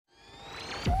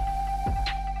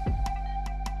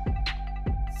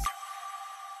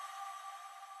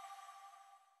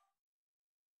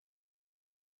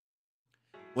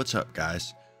What's up,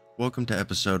 guys? Welcome to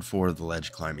episode 4 of the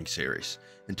ledge climbing series.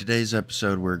 In today's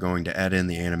episode, we're going to add in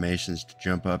the animations to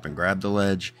jump up and grab the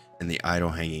ledge and the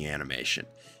idle hanging animation.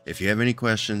 If you have any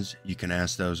questions, you can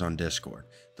ask those on Discord.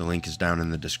 The link is down in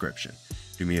the description.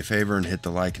 Do me a favor and hit the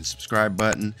like and subscribe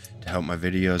button to help my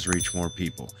videos reach more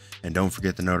people. And don't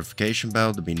forget the notification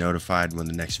bell to be notified when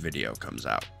the next video comes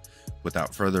out.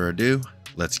 Without further ado,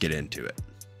 let's get into it.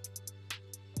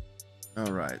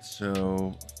 Alright,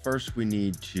 so first we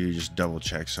need to just double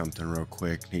check something real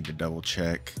quick. Need to double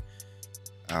check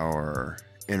our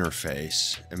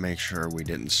interface and make sure we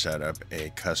didn't set up a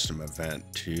custom event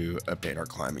to update our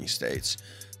climbing states.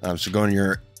 So go into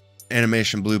your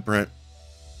animation blueprint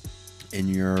in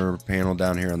your panel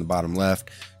down here on the bottom left,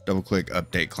 double click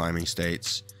update climbing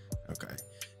states. Okay,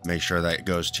 make sure that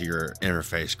goes to your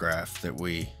interface graph that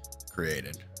we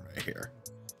created right here.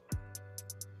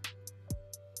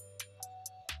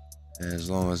 As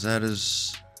long as that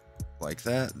is like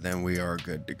that, then we are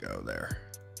good to go there.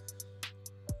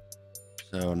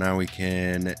 So now we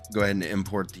can go ahead and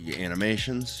import the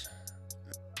animations.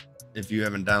 If you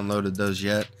haven't downloaded those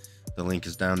yet, the link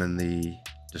is down in the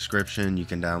description. You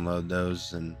can download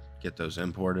those and get those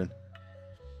imported.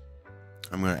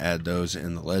 I'm going to add those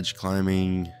in the ledge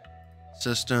climbing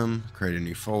system, create a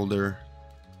new folder,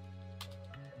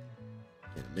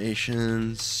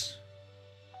 animations.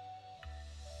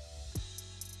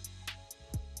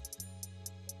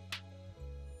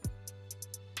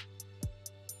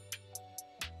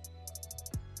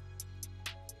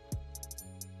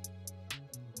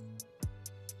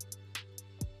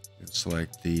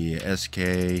 Select the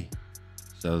SK,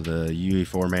 so the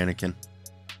UE4 mannequin,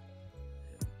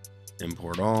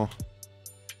 import all.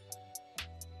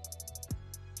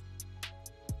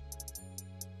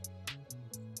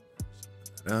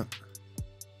 Set that up.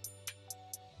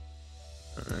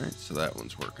 All right, so that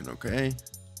one's working okay.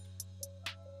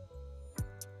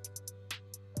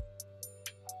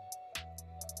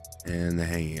 And the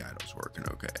hanging idle's working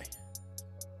okay.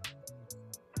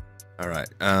 All right,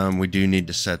 we do need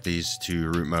to set these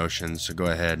to root motion, so go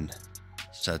ahead and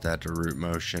set that to root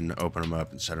motion, open them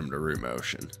up and set them to root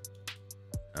motion.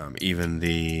 Even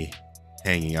the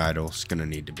hanging idle is going to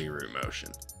need to be root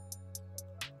motion.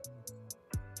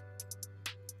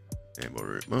 Enable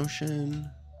root motion,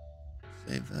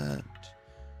 save that.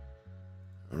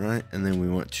 All right, and then we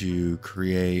want to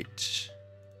create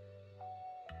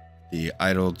the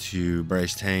idle to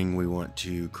braced hang. We want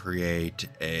to create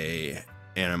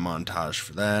and a montage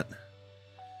for that,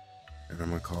 and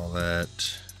I'm gonna call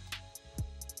that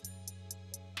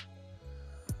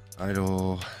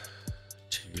idle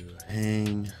to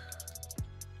hang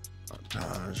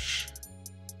montage,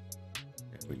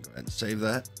 and we can go ahead and save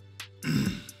that.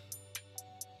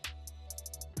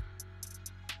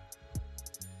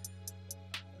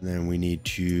 Then we need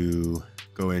to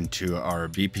go into our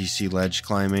BPC ledge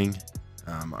climbing,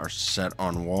 our set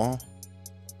on wall,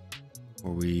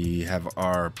 where we have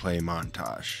our play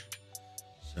montage.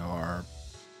 So our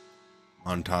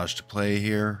montage to play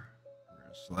here, we're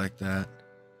going to select that.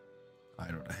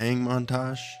 Idle to hang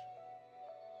montage.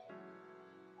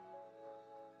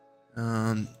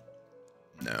 No,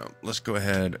 let's go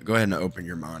ahead and open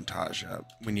your montage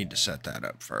up. We need to set that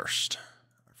up first.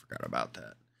 I forgot about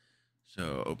that.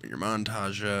 So open your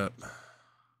montage up.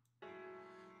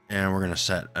 And we're going to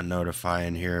set a notify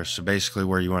in here. So basically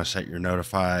where you want to set your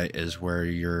notify is where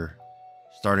you're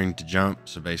starting to jump.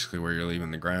 So basically where you're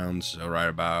leaving the ground. So right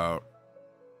about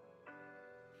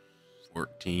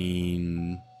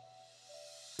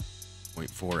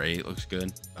 14.48 looks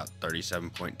good. About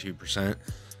 37.2%.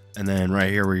 And then right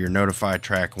here where your notify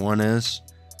track 1 is,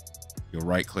 you'll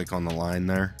right click on the line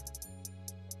there.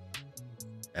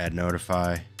 Add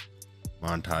notify,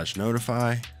 montage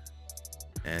notify,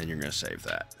 and you're going to save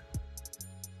that.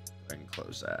 I can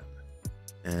close that.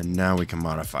 And now we can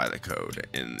modify the code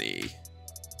in the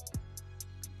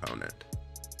component.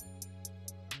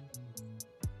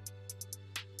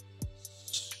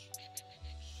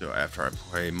 So after I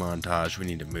play montage, we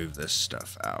need to move this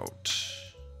stuff out.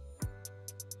 Why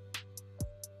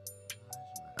is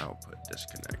my output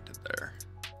disconnected there?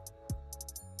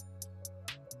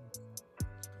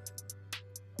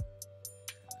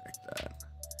 Connect that.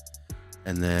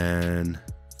 And then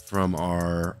from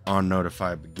our on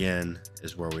notify begin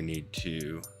is where we need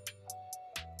to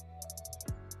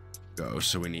go.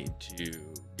 So we need to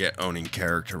get owning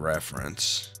character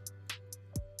reference.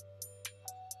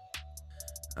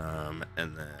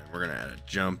 And then we're going to add a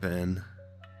jump in.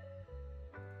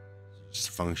 Just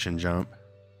function jump.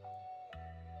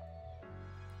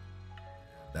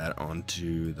 That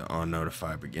onto the on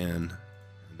notify begin.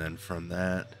 And then from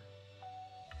that,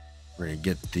 We're going to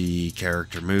get the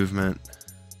character movement,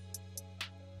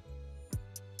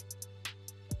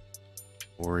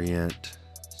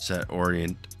 set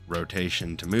orient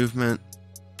rotation to movement.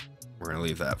 We're going to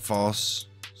leave that false,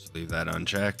 so leave that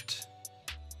unchecked.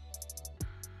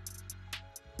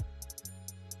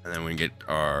 And then we get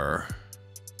our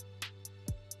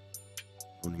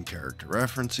owning character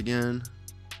reference again.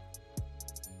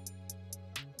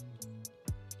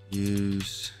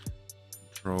 Use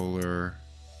controller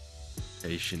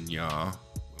rotation yaw.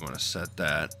 We want to set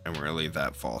that, and we're going to leave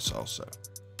that false also.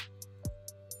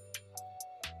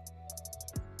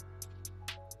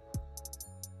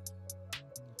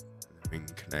 We can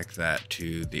connect that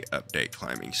to the update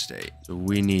climbing state. So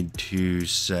we need to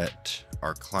set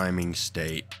our climbing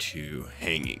state to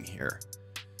hanging here.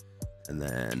 And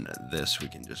then this we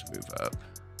can just move up.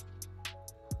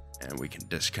 And we can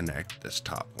disconnect this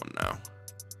top one now.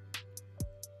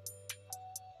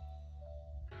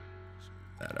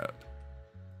 Move that up.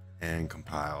 And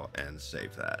compile and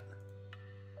save that.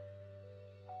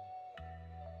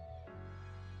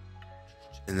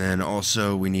 And then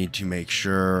also we need to make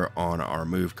sure on our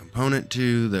move component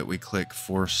 2 that we click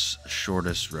force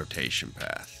shortest rotation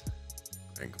path.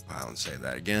 Go ahead and compile and save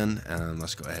that again. And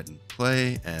let's go ahead and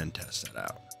play and test that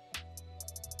out.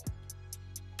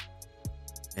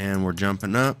 And we're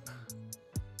jumping up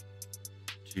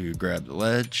to grab the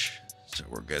ledge. So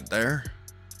we're good there.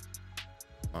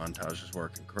 Montage is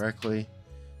working correctly.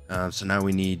 So now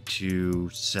we need to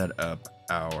set up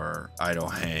our idle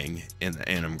hang in the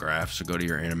Animgraph. So go to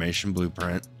your animation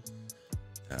blueprint,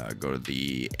 go to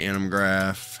the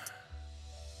Animgraph,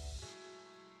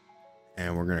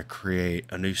 and we're going to create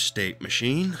a new state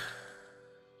machine.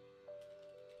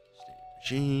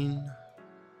 And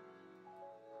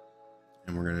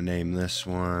we're going to name this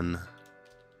one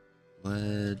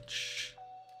ledge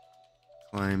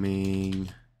climbing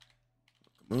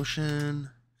locomotion,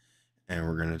 and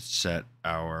we're going to set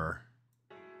our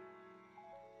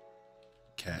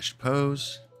cache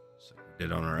pose, so we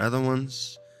did on our other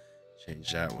ones.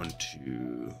 Change that one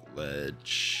to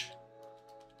ledge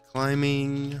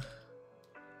climbing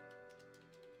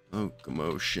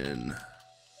locomotion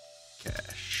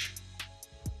cache.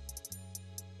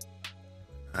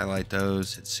 Highlight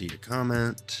those, hit C to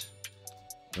comment,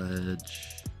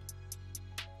 ledge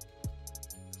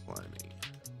climbing,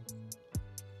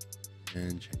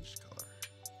 and change the color.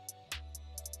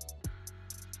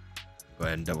 Go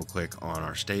ahead and double click on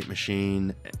our state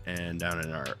machine, and down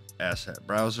in our asset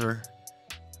browser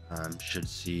should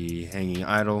see hanging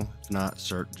idle. If not,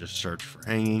 just search for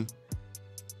hanging.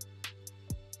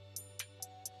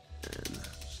 And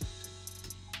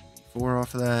 4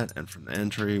 off of that, and from the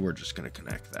entry we're just going to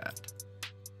connect that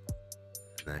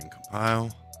and then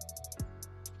compile.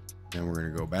 Then we're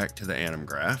going to go back to the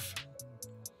Animgraph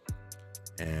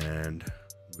and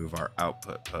move our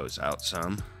output pose out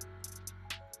some.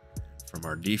 From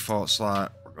our default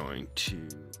slot, we're going to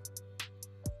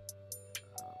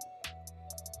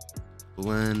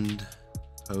blend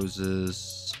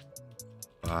poses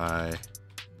by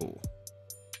bool.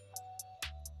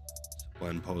 So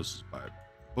blend poses by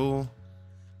bool.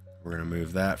 We're going to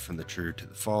move that from the true to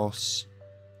the false.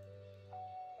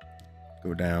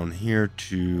 Go down here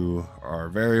to our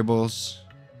variables.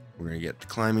 We're going to get the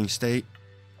climbing state.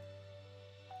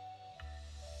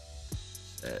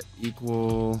 Set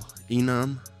equal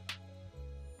enum.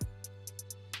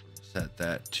 Set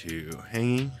that to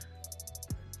hanging.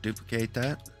 Duplicate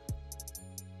that.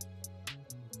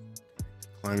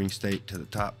 Climbing state to the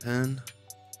top pin.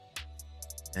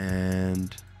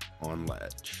 And on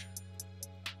ledge.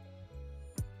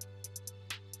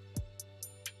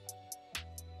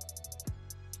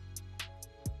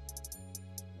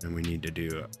 And we need to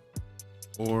do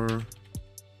or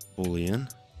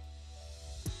boolean.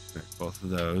 Connect both of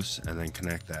those and then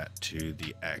connect that to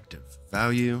the active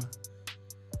value.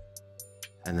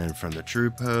 And then from the true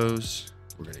pose,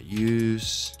 we're going to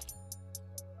use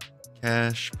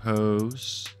cache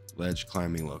pose ledge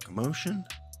climbing locomotion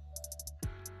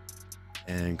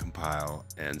and compile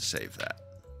and save that.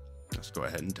 Let's go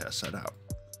ahead and test that out.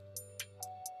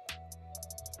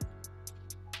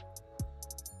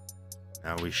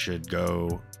 Now we should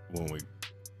go, when we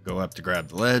go up to grab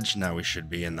the ledge, now we should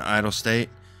be in the idle state.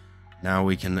 Now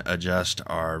we can adjust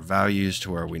our values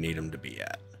to where we need them to be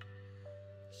at.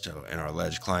 So in our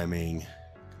ledge climbing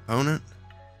component,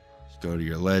 let's go to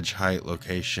your ledge height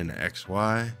location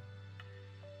XY. I'm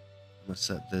gonna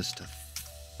set this to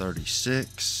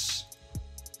 36.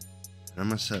 And I'm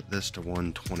gonna set this to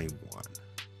 121.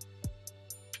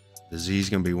 The Z is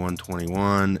gonna be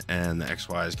 121 and the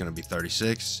XY is gonna be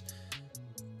 36.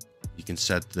 You can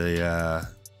set the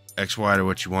XY to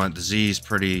what you want. The Z is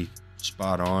pretty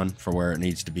spot on for where it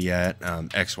needs to be at.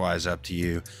 XY is up to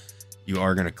you. You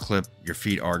are going to clip, your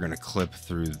feet are going to clip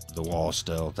through the wall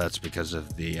still. That's because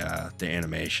of the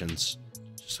animations,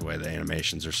 just the way the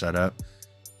animations are set up.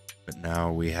 But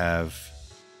now we have,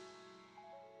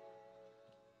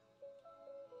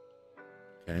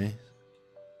 okay,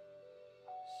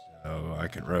 so I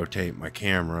can rotate my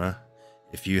camera.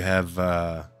 If you have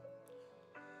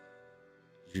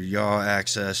your yaw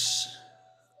axis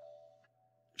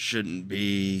shouldn't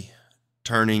be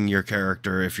turning your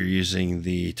character if you're using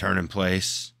the turn in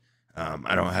place.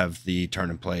 I don't have the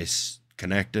turn in place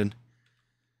connected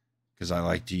because I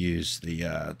like to use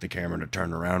the camera to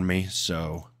turn around me.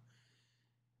 So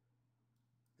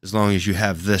as long as you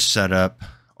have this set up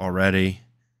already,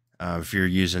 if you're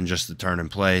using just the turn in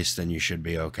place, then you should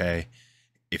be okay.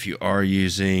 If you are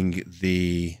using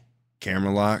the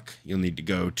camera lock, you'll need to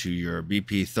go to your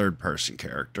BP third person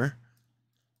character.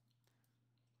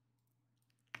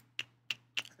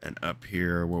 And up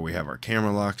here where we have our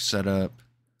camera lock set up,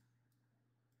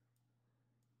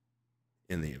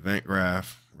 in the event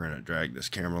graph, we're going to drag this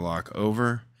camera lock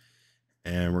over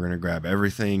and we're going to grab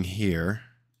everything here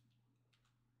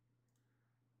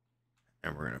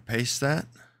and we're going to paste that,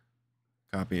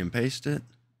 copy and paste it,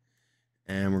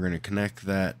 and we're going to connect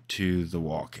that to the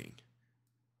walking.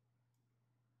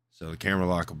 So the camera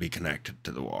lock will be connected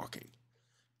to the walking.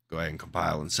 Go ahead and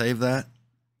compile and save that.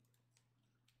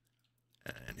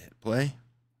 And hit play.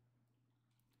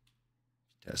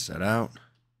 Test that out.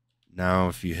 Now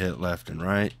if you hit left and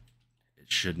right,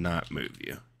 it should not move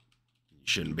you. You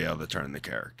shouldn't be able to turn the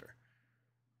character.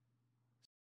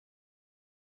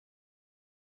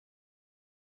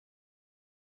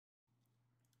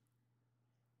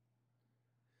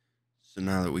 So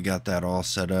now that we got that all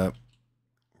set up,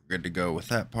 we're good to go with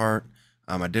that part.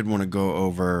 I did want to go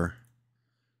over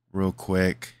real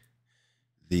quick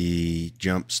the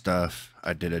jump stuff.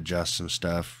 I did adjust some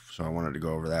stuff, so I wanted to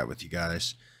go over that with you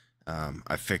guys.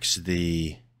 I fixed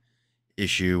the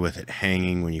issue with it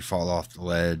hanging when you fall off the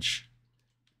ledge.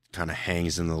 It kind of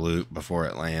hangs in the loop before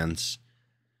it lands.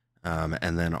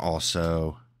 And then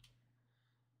also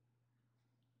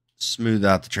smooth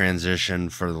out the transition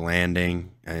for the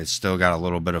landing. And it's still got a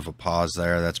little bit of a pause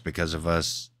there. That's because of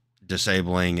us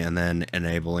disabling and then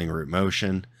enabling root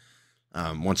motion.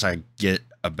 Once I get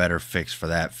a better fix for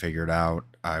that figured out,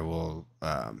 I will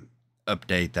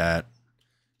update that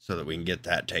so that we can get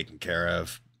that taken care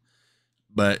of.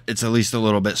 But it's at least a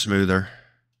little bit smoother.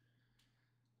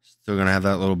 Still going to have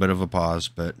that little bit of a pause,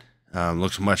 but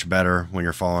looks much better when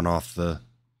you're falling off the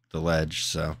ledge.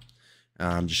 So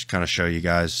just kind of show you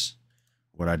guys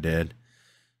what I did.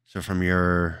 So from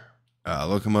your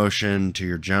locomotion to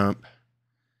your jump,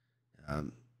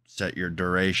 set your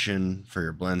duration for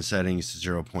your blend settings to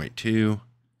 0.2.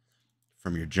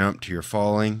 From your jump to your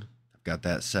falling, I've got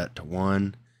that set to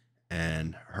 1.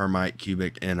 And Hermite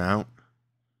cubic in out.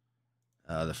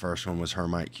 The first one was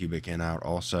Hermite cubic in out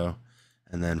also.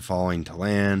 And then falling to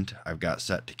land, I've got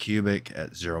set to cubic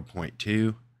at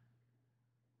 0.2.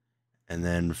 And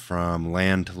then from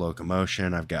land to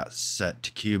locomotion, I've got set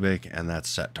to cubic, and that's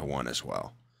set to 1 as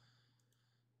well.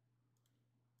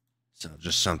 So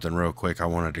just something real quick I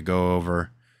wanted to go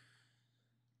over.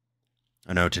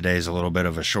 I know today's a little bit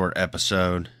of a short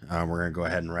episode. We're going to go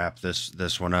ahead and wrap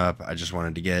this one up. I just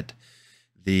wanted to get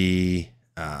the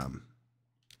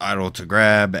idle to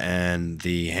grab and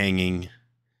the hanging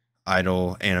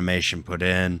idle animation put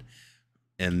in.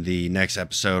 In the next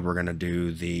episode, we're going to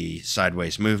do the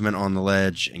sideways movement on the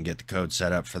ledge and get the code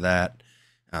set up for that.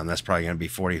 That's probably going to be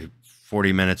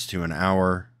 40 minutes to an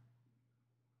hour.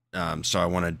 So I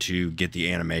wanted to get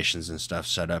the animations and stuff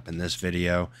set up in this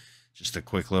video. Just a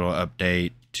quick little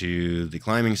update to the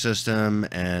climbing system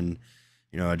and,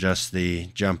 adjust the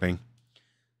jumping.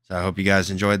 So I hope you guys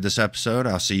enjoyed this episode.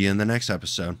 I'll see you in the next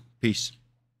episode. Peace.